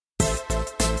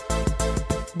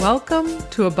Welcome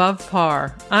to Above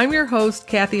Par. I'm your host,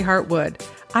 Kathy Hartwood.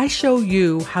 I show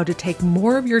you how to take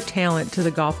more of your talent to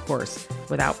the golf course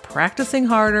without practicing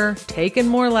harder, taking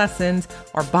more lessons,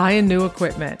 or buying new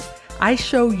equipment. I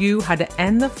show you how to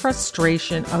end the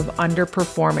frustration of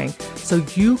underperforming so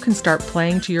you can start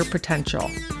playing to your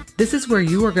potential. This is where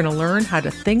you are going to learn how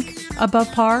to think above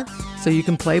par so you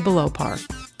can play below par.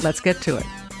 Let's get to it.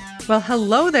 Well,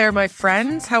 hello there, my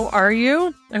friends. How are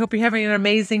you? I hope you're having an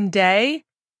amazing day.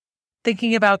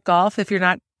 Thinking about golf, if you're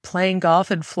not playing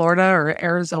golf in Florida or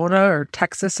Arizona or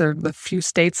Texas or the few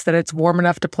states that it's warm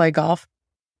enough to play golf.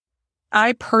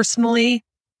 I personally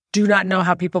do not know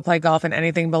how people play golf in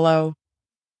anything below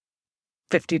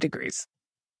 50 degrees.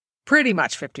 Pretty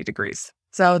much 50 degrees.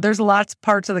 So there's lots of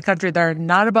parts of the country that are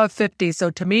not above 50. So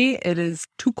to me, it is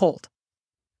too cold.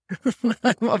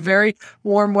 I'm a very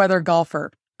warm weather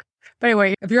golfer. But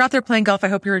anyway, if you're out there playing golf, I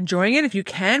hope you're enjoying it if you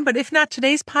can. But if not,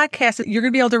 today's podcast, you're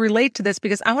going to be able to relate to this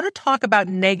because I want to talk about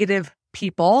negative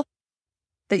people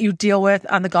that you deal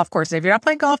with on the golf course. And if you're not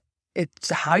playing golf, it's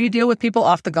how you deal with people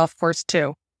off the golf course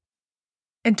too.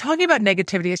 And talking about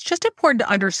negativity, it's just important to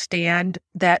understand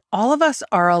that all of us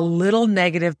are a little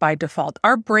negative by default.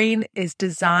 Our brain is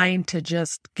designed to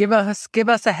just give us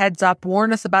a heads up,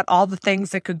 warn us about all the things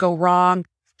that could go wrong,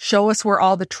 show us where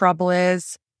all the trouble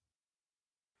is.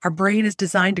 Our brain is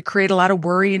designed to create a lot of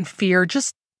worry and fear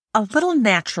just a little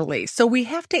naturally. So we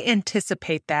have to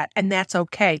anticipate that, and that's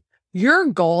okay. Your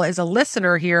goal as a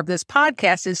listener here of this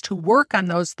podcast is to work on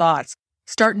those thoughts,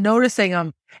 start noticing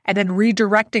them, and then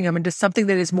redirecting them into something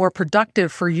that is more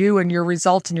productive for you and your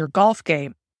results in your golf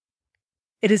game.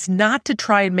 It is not to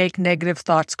try and make negative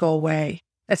thoughts go away.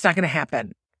 That's not going to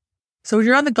happen. So when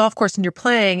you're on the golf course and you're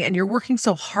playing and you're working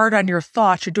so hard on your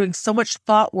thoughts, you're doing so much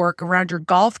thought work around your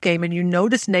golf game and you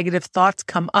notice negative thoughts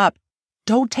come up,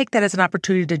 don't take that as an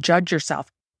opportunity to judge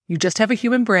yourself. You just have a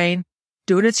human brain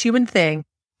doing its human thing.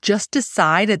 Just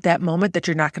decide at that moment that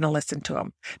you're not going to listen to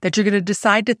them, that you're going to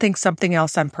decide to think something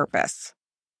else on purpose.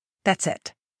 That's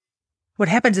it. What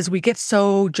happens is we get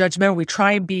so judgmental. We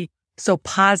try and be so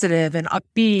positive and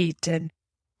upbeat, and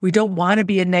we don't want to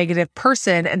be a negative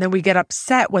person, and then we get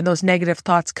upset when those negative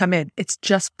thoughts come in. It's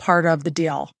just part of the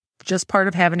deal, just part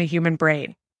of having a human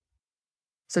brain.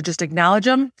 So just acknowledge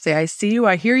them, say, I see you,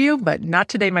 I hear you, but not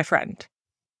today, my friend.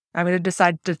 I'm going to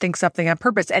decide to think something on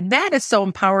purpose. And that is so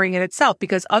empowering in itself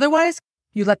because otherwise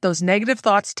you let those negative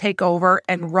thoughts take over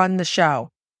and run the show.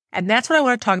 And that's what I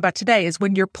want to talk about today is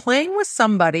when you're playing with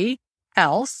somebody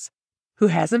else who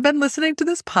hasn't been listening to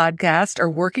this podcast or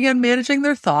working on managing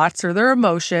their thoughts or their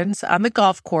emotions on the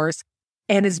golf course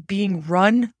and is being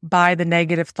run by the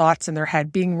negative thoughts in their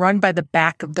head, being run by the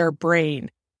back of their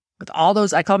brain with all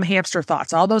those, I call them hamster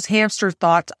thoughts. All those hamster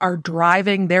thoughts are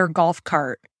driving their golf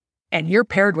cart and you're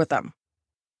paired with them.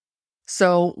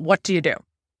 So what do you do?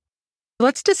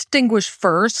 Let's distinguish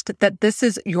first that this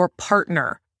is your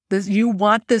partner. You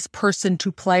want this person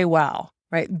to play well,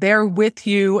 right? They're with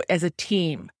you as a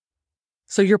team.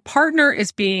 So your partner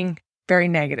is being very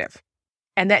negative,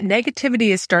 and that negativity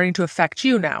is starting to affect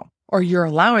you now, or you're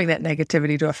allowing that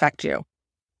negativity to affect you.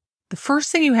 The first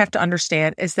thing you have to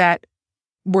understand is that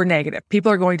we're negative.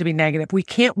 People are going to be negative. We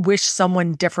can't wish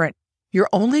someone different. You're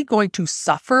only going to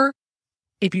suffer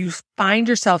if you find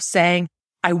yourself saying,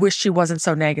 I wish she wasn't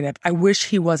so negative. I wish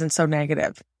he wasn't so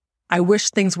negative. I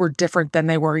wish things were different than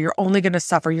they were. You're only going to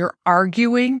suffer. You're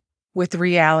arguing with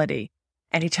reality.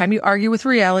 Anytime you argue with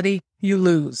reality, you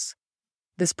lose.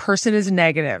 This person is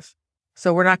negative.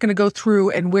 So we're not going to go through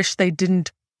and wish they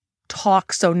didn't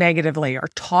talk so negatively or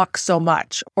talk so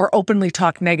much or openly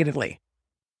talk negatively.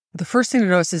 The first thing to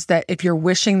notice is that if you're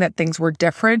wishing that things were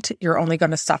different, you're only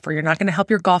going to suffer. You're not going to help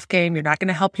your golf game. You're not going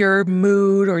to help your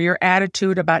mood or your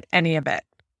attitude about any of it.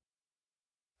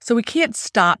 So we can't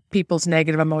stop people's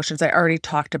negative emotions. I already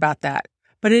talked about that.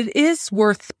 But it is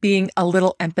worth being a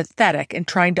little empathetic and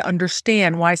trying to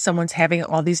understand why someone's having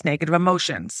all these negative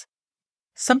emotions.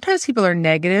 Sometimes people are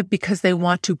negative because they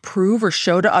want to prove or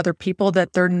show to other people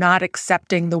that they're not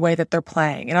accepting the way that they're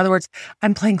playing. In other words,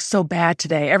 I'm playing so bad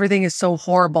today. Everything is so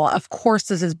horrible. Of course,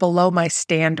 this is below my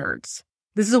standards.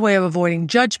 This is a way of avoiding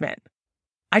judgment.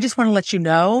 I just want to let you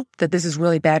know that this is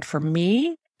really bad for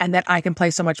me and that I can play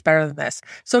so much better than this.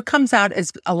 So it comes out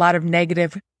as a lot of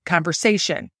negative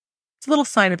conversation. It's a little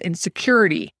sign of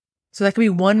insecurity. So that could be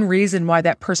one reason why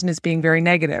that person is being very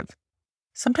negative.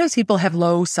 Sometimes people have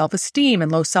low self-esteem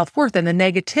and low self-worth, and the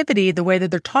negativity, the way that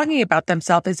they're talking about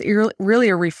themselves is really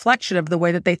a reflection of the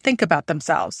way that they think about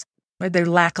themselves. Right? They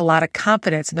lack a lot of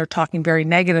confidence and they're talking very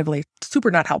negatively. Super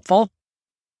not helpful.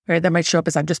 Right? That might show up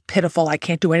as I'm just pitiful. I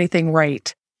can't do anything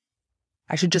right.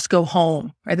 I should just go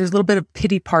home. Right? There's a little bit of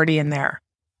pity party in there.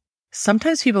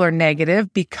 Sometimes people are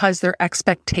negative because their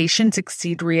expectations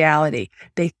exceed reality.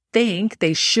 They think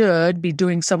they should be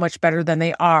doing so much better than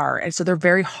they are. And so they're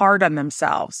very hard on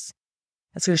themselves.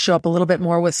 That's going to show up a little bit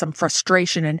more with some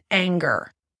frustration and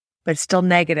anger, but it's still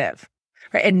negative.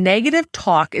 Right? And negative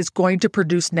talk is going to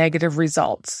produce negative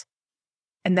results.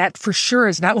 And that for sure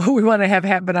is not what we want to have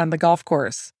happen on the golf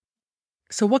course.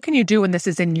 So what can you do when this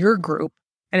is in your group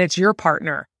and it's your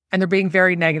partner and they're being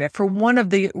very negative for one of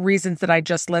the reasons that I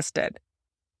just listed?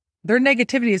 Their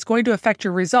negativity is going to affect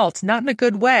your results, not in a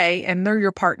good way, and they're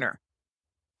your partner.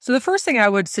 So the first thing I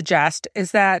would suggest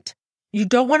is that you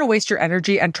don't want to waste your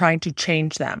energy on trying to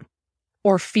change them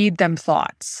or feed them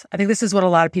thoughts. I think this is what a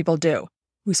lot of people do.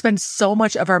 We spend so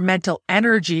much of our mental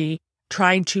energy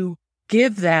trying to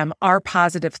give them our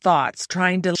positive thoughts,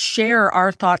 trying to share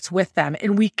our thoughts with them.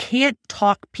 And we can't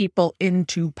talk people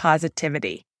into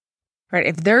positivity, right?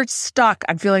 If they're stuck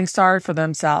on feeling sorry for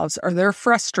themselves, or they're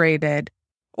frustrated,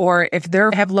 or if they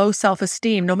have low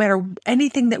self-esteem, no matter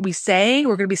anything that we say,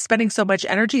 we're going to be spending so much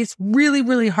energy. It's really,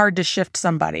 really hard to shift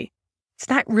somebody. It's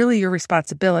not really your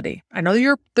responsibility. I know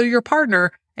they're your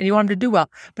partner and you want them to do well,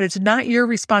 but it's not your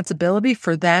responsibility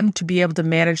for them to be able to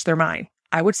manage their mind.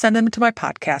 I would send them to my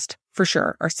podcast for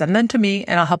sure, or send them to me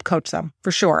and I'll help coach them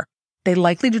for sure. They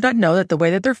likely do not know that the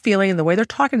way that they're feeling and the way they're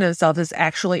talking to themselves is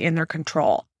actually in their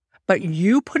control. But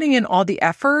you putting in all the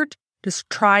effort to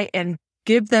try and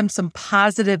give them some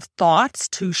positive thoughts,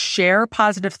 to share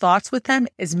positive thoughts with them,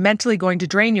 is mentally going to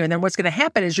drain you. And then what's going to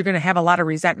happen is you're going to have a lot of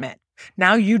resentment.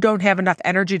 Now you don't have enough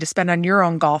energy to spend on your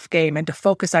own golf game and to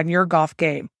focus on your golf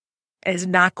game. It is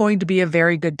not going to be a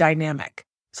very good dynamic.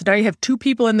 So now you have two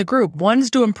people in the group. One's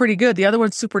doing pretty good. The other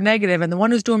one's super negative. And the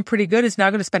one who's doing pretty good is now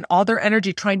going to spend all their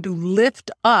energy trying to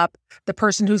lift up the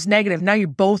person who's negative. Now you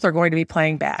both are going to be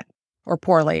playing bad or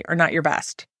poorly or not your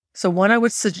best. So one, I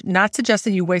would not suggest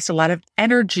that you waste a lot of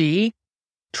energy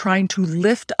trying to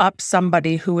lift up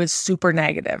somebody who is super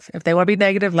negative. If they want to be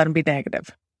negative, let them be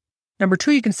negative. Number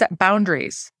two, you can set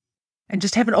boundaries and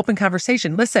just have an open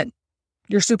conversation. Listen,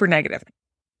 you're super negative.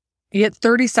 You get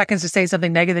 30 seconds to say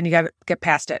something negative, then you got to get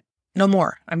past it. No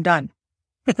more. I'm done.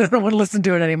 I don't want to listen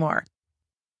to it anymore.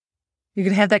 You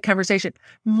can have that conversation.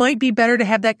 Might be better to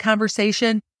have that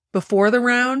conversation before the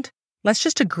round. Let's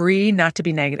just agree not to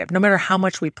be negative, no matter how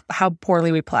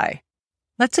poorly we play.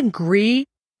 Let's agree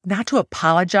not to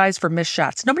apologize for missed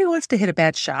shots. Nobody wants to hit a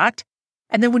bad shot.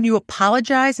 And then when you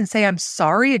apologize and say, I'm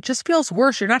sorry, it just feels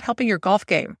worse. You're not helping your golf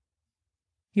game.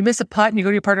 You miss a putt and you go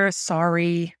to your partner,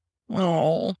 sorry.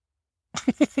 Oh.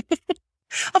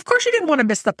 Of course you didn't want to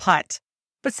miss the putt,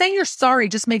 but saying you're sorry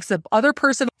just makes the other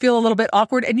person feel a little bit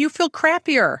awkward and you feel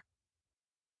crappier.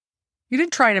 You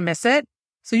didn't try to miss it.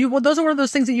 So those are one of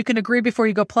those things that you can agree before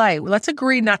you go play. Let's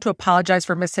agree not to apologize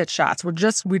for mishit shots.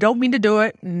 We don't mean to do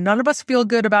it. None of us feel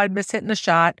good about mishitting a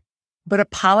shot, but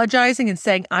apologizing and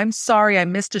saying, I'm sorry I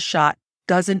missed a shot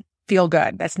doesn't feel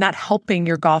good. That's not helping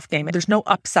your golf game. There's no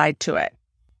upside to it.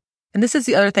 And this is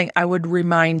the other thing I would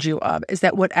remind you of, is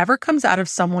that whatever comes out of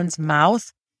someone's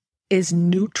mouth is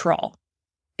neutral.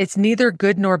 It's neither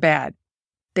good nor bad.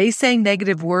 They saying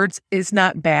negative words is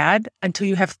not bad until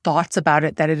you have thoughts about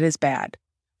it that it is bad.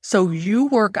 So you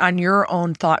work on your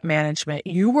own thought management.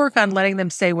 You work on letting them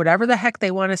say whatever the heck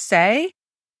they want to say,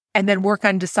 and then work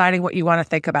on deciding what you want to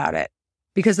think about it.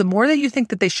 Because the more that you think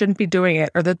that they shouldn't be doing it,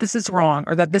 or that this is wrong,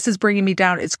 or that this is bringing me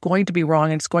down, it's going to be wrong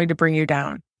and it's going to bring you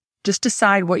down. Just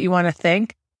decide what you want to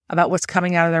think about what's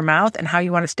coming out of their mouth and how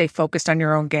you want to stay focused on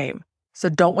your own game. So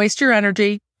don't waste your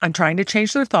energy on trying to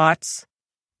change their thoughts.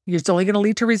 It's only going to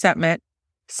lead to resentment.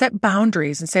 Set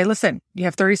boundaries and say, listen, you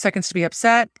have 30 seconds to be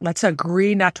upset. Let's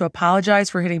agree not to apologize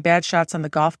for hitting bad shots on the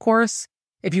golf course.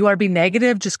 If you want to be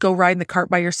negative, just go ride in the cart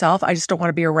by yourself. I just don't want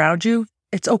to be around you.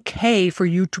 It's okay for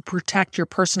you to protect your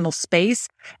personal space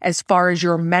as far as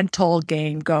your mental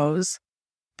game goes,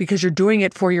 because you're doing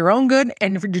it for your own good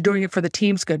and you're doing it for the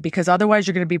team's good, because otherwise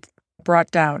you're going to be brought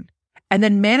down. And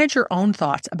then manage your own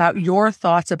thoughts about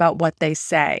what they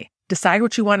say. Decide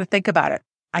what you want to think about it.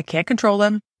 I can't control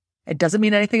them. It doesn't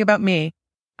mean anything about me.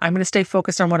 I'm going to stay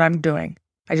focused on what I'm doing.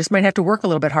 I just might have to work a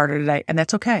little bit harder today, and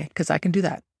that's okay because I can do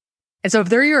that. And so if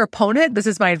they're your opponent, this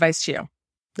is my advice to you.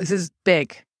 This is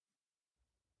big.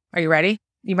 Are you ready?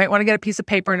 You might want to get a piece of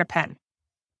paper and a pen.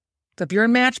 So if you're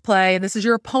in match play and this is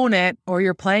your opponent, or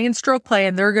you're playing in stroke play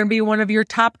and they're going to be one of your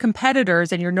top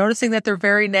competitors and you're noticing that they're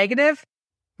very negative,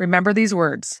 remember these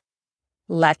words.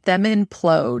 Let them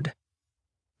implode.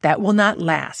 That will not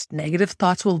last. Negative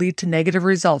thoughts will lead to negative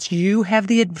results. You have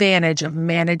the advantage of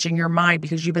managing your mind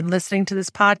because you've been listening to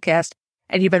this podcast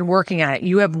and you've been working on it.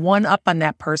 You have one up on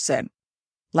that person.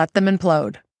 Let them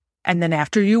implode. And then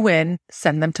after you win,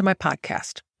 send them to my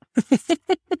podcast.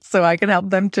 so I can help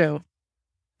them too.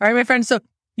 All right, my friends. So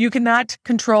you cannot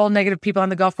control negative people on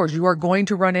the golf course. You are going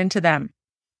to run into them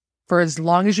for as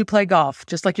long as you play golf,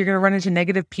 just like you're going to run into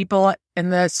negative people in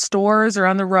the stores or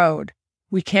on the road.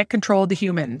 We can't control the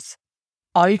humans.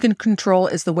 All you can control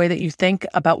is the way that you think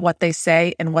about what they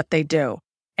say and what they do.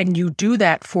 And you do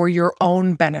that for your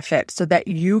own benefit so that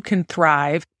you can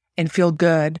thrive and feel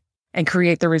good and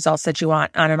create the results that you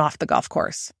want on and off the golf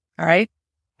course. All right?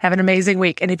 Have an amazing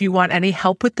week. And if you want any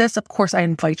help with this, of course, I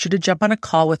invite you to jump on a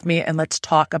call with me and let's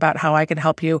talk about how I can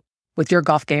help you with your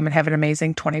golf game and have an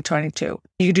amazing 2022.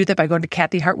 You can do that by going to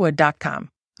kathyhartwood.com.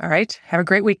 All right? Have a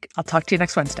great week. I'll talk to you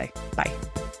next Wednesday. Bye.